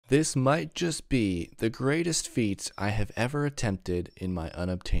This might just be the greatest feat I have ever attempted in my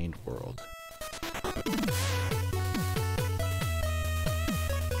unobtained world.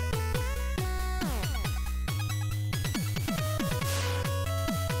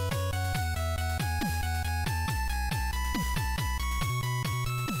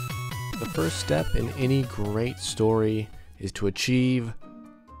 The first step in any great story is to achieve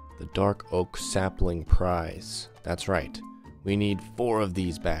the Dark Oak Sapling Prize. That's right. We need 4 of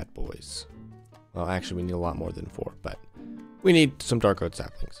these bad boys. Well, actually, we need a lot more than 4, but we need some Dark Oak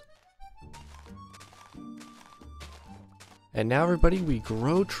Saplings. And now, everybody, we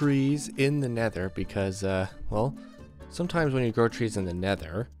grow trees in the nether because, well, sometimes when you grow trees in the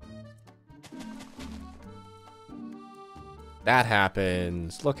nether, that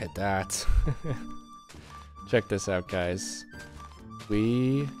happens. Look at that. Check this out, guys.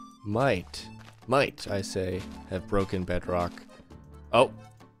 We might, I say, have broken bedrock. Oh,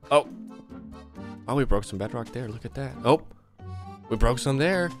 we broke some bedrock there. Look at that. Oh, we broke some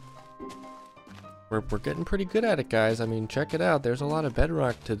there. We're getting pretty good at it, guys. I mean, check it out. There's a lot of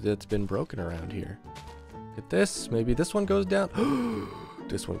bedrock that's been broken around here. Look at this. Maybe this one goes down.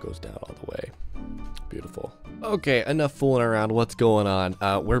 This one goes down all the way. Beautiful. Okay, enough fooling around. What's going on?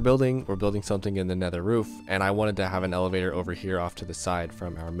 We're building something in the nether roof, and I wanted to have an elevator over here off to the side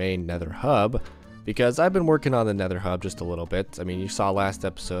from our main nether hub, because I've been working on the nether hub just a little bit. I mean, you saw last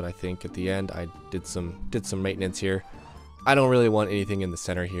episode, I think at the end I did some maintenance here. I don't really want anything in the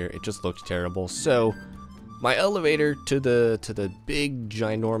center here. It just looks terrible. So my elevator to the big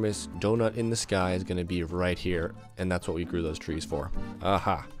ginormous donut in the sky is going to be right here, and that's what we grew those trees for.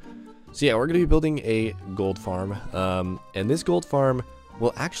 Aha. So yeah, we're going to be building a gold farm, and this gold farm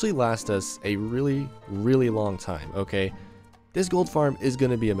will actually last us a really, really long time, okay? This gold farm is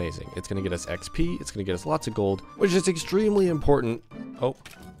going to be amazing. It's going to get us XP, it's going to get us lots of gold, which is extremely important. Oh,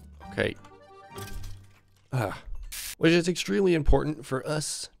 okay. Which is extremely important for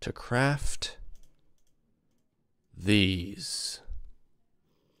us to craft these.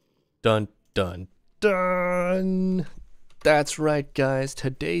 Dun, dun, dun! That's right, guys.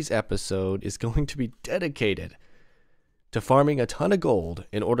 Today's episode is going to be dedicated to farming a ton of gold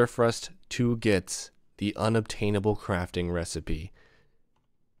in order for us to get the unobtainable crafting recipe.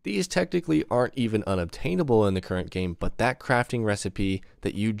 These technically aren't even unobtainable in the current game, but that crafting recipe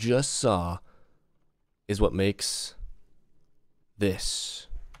that you just saw is what makes this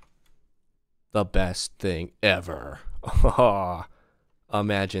the best thing ever.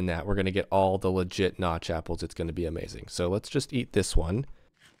 Imagine that. We're going to get all the legit notch apples. It's going to be amazing. So let's just eat this one.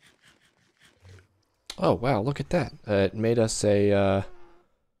 Oh, wow. Look at that. It made us an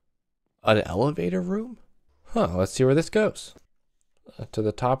elevator room? Huh. Let's see where this goes. To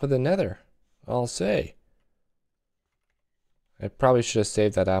the top of the nether, I'll say. I probably should have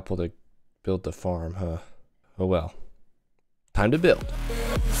saved that apple to build the farm, huh? Oh, well. Time to build.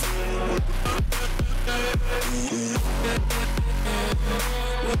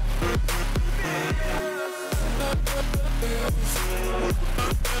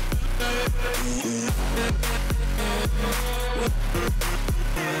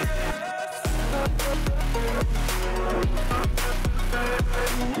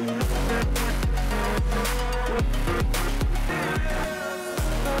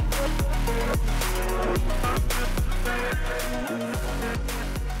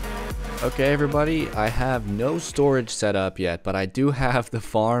 Okay, everybody, I have no storage set up yet, but I do have the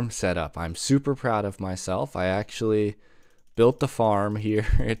farm set up. I'm super proud of myself. I actually built the farm here.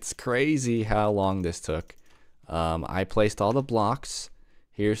 It's crazy how long this took. I placed all the blocks.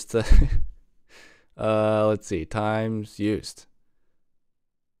 Here's the let's see, times used.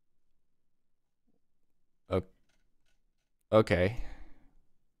 Okay.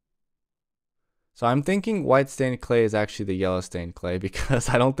 So I'm thinking white stained clay is actually the yellow stained clay, because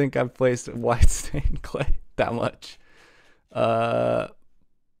I don't think I've placed white stained clay that much. But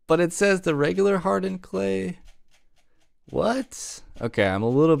it says the regular hardened clay. What? Okay, I'm a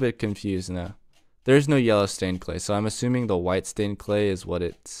little bit confused now. There's no yellow stained clay, so I'm assuming the white stained clay is what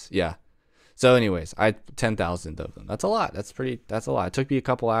it's, yeah. So anyways, 10,000 of them. That's a lot. That's a lot. It took me a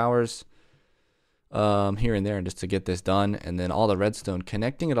couple hours here and there just to get this done, and then all the redstone,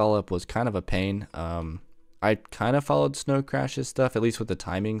 connecting it all up was kind of a pain. I kind of followed Snow Crash's stuff, at least with the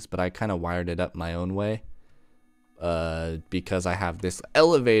timings, but I kind of wired it up my own way, because I have this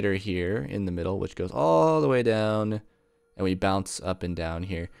elevator here in the middle which goes all the way down, and we bounce up and down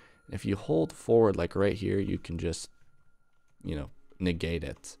here. If you hold forward like right here, you can just, you know, negate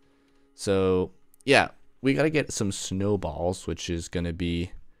it. So yeah, we got to get some snowballs, which is going to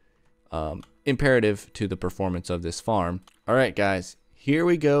be imperative to the performance of this farm. All right, guys, Here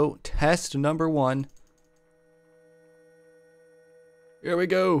we go. Test number 1. Here we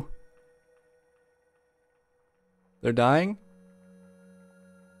go. They're dying?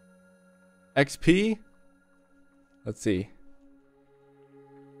 XP? Let's see.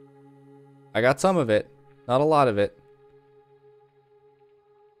 I got some of it. Not a lot of it.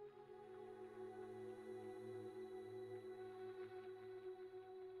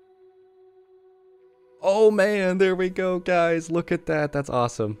 Oh man, there we go, guys. Look at that. That's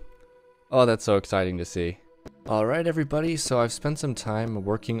awesome. Oh, that's so exciting to see. Alright everybody, so I've spent some time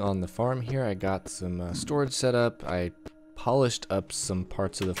working on the farm here. I got some storage set up. I polished up some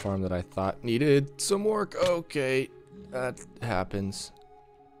parts of the farm that I thought needed some work. Okay, that happens.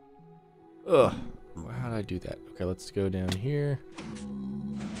 Ugh, how did I do that? Okay, let's go down here.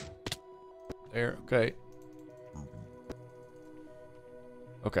 There, okay.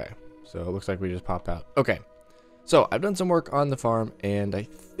 Okay, so it looks like we just pop out. Okay, so I've done some work on the farm and I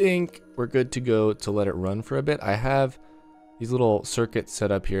think we're good to go to let it run for a bit. I have these little circuits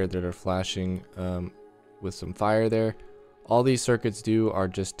set up here that are flashing with some fire there. All these circuits do are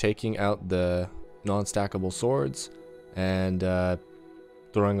just taking out the non-stackable swords and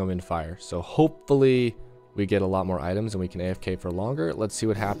throwing them in fire. So hopefully we get a lot more items and we can AFK for longer. Let's see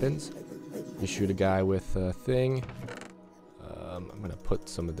what happens. We shoot a guy with a thing. I'm gonna put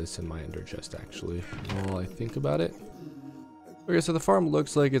some of this in my ender chest actually while I think about it. Okay, so the farm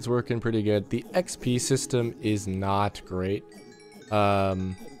looks like it's working pretty good. The XP system is not great.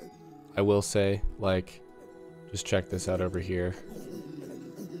 I will say, like, just check this out over here.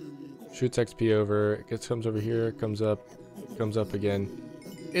 Shoots XP over, it comes over here, comes up again.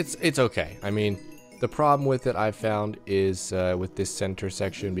 It's okay. I mean, the problem with it I found is with this center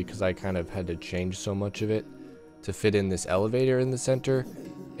section, because I kind of had to change so much of it to fit in this elevator in the center,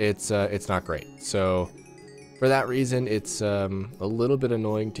 it's not great. So for that reason, it's a little bit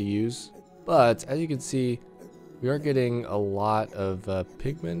annoying to use, but as you can see, we are getting a lot of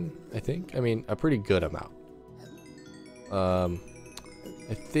pigmen, I think. I mean, a pretty good amount.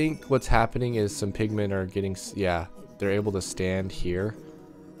 I think what's happening is some pigmen are getting, yeah, they're able to stand here.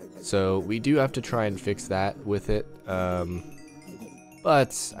 So we do have to try and fix that with it.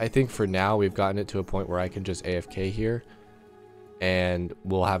 But I think for now we've gotten it to a point where I can just AFK here and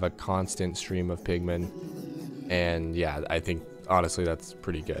we'll have a constant stream of pigmen. And yeah, I think honestly that's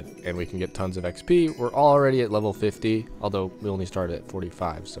pretty good. And we can get tons of XP. We're already at level 50, although we only started at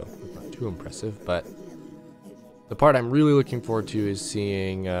 45, so not too impressive. But the part I'm really looking forward to is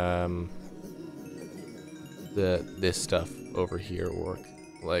seeing this stuff over here work.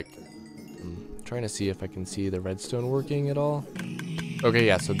 Like, I'm trying to see if I can see the redstone working at all. Okay,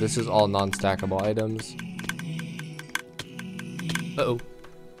 yeah, so this is all non-stackable items. Uh-oh.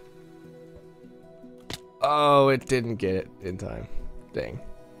 Oh, it didn't get it in time. Dang.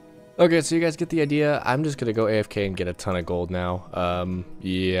 Okay, so you guys get the idea. I'm just gonna go AFK and get a ton of gold now.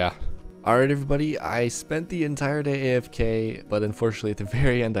 Yeah. Alright, everybody, I spent the entire day AFK, but unfortunately at the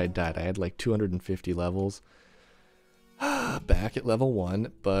very end I died. I had like 250 levels. Back at level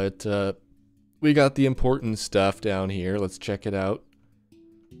 1, but we got the important stuff down here. Let's check it out.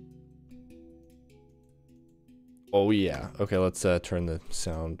 Oh yeah. Okay, let's turn the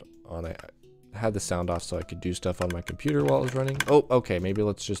sound on. I had the sound off so I could do stuff on my computer while it was running. Oh, okay, maybe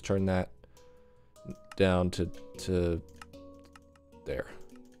let's just turn that down to there.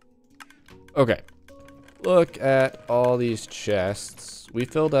 Okay. Look at all these chests. We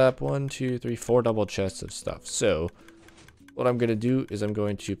filled up 1, 2, 3, 4 double chests of stuff. So what I'm going to do is I'm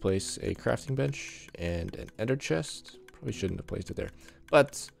going to place a crafting bench and an ender chest. Probably shouldn't have placed it there.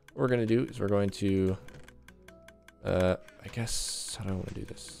 But what we're going to do is we're going to, I guess, how do I want to do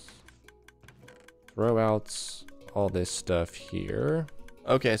this? Throw out all this stuff here.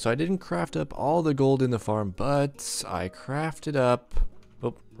 Okay, so I didn't craft up all the gold in the farm, but I crafted up,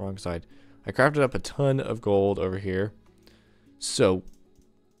 oh, wrong side. I crafted up a ton of gold over here. So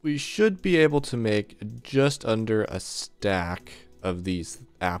we should be able to make just under a stack of these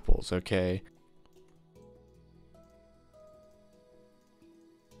apples, okay?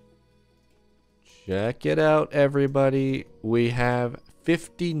 Check it out, everybody. We have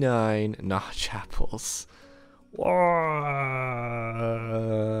 59 notch apples. Whoa.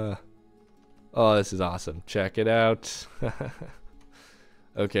 Oh, this is awesome. Check it out.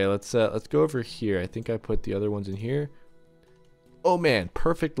 Okay, let's go over here. I think I put the other ones in here. Oh man,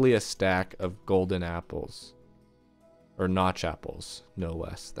 perfectly a stack of golden apples. Or notch apples, no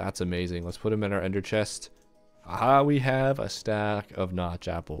less. That's amazing. Let's put them in our ender chest. Aha, we have a stack of notch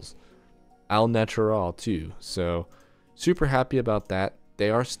apples. Al natural too. So, super happy about that. They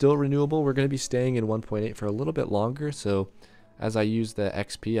are still renewable. We're going to be staying in 1.8 for a little bit longer. So, as I use the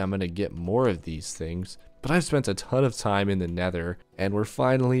XP, I'm going to get more of these things. But I've spent a ton of time in the nether, and we're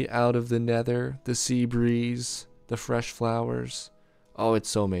finally out of the nether. The sea breeze, the fresh flowers. Oh, it's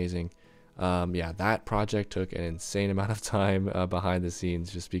so amazing. Yeah, that project took an insane amount of time behind the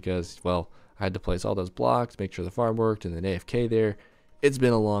scenes just because, well, I had to place all those blocks, make sure the farm worked, and then AFK there. It's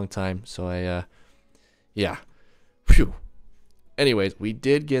been a long time, so yeah. Phew. Anyways, we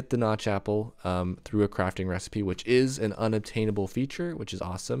did get the notch apple through a crafting recipe, which is an unobtainable feature, which is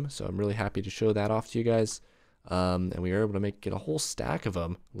awesome. So I'm really happy to show that off to you guys. And we were able to get a whole stack of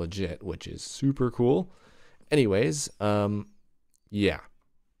them legit, which is super cool. Anyways, yeah.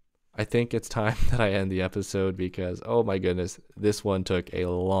 I think it's time that I end the episode because, oh my goodness, this one took a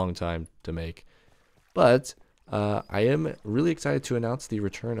long time to make. But I am really excited to announce the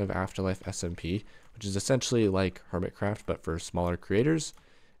return of Afterlife SMP, which is essentially like Hermitcraft, but for smaller creators,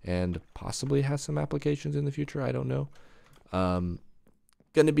 and possibly has some applications in the future. I don't know.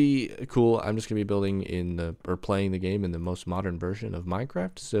 Gonna be cool. I'm just gonna be building or playing the game in the most modern version of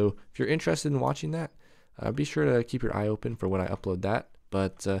Minecraft. So if you're interested in watching that, be sure to keep your eye open for when I upload that.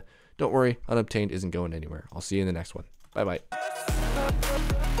 But don't worry, Unobtained isn't going anywhere. I'll see you in the next one. Bye bye.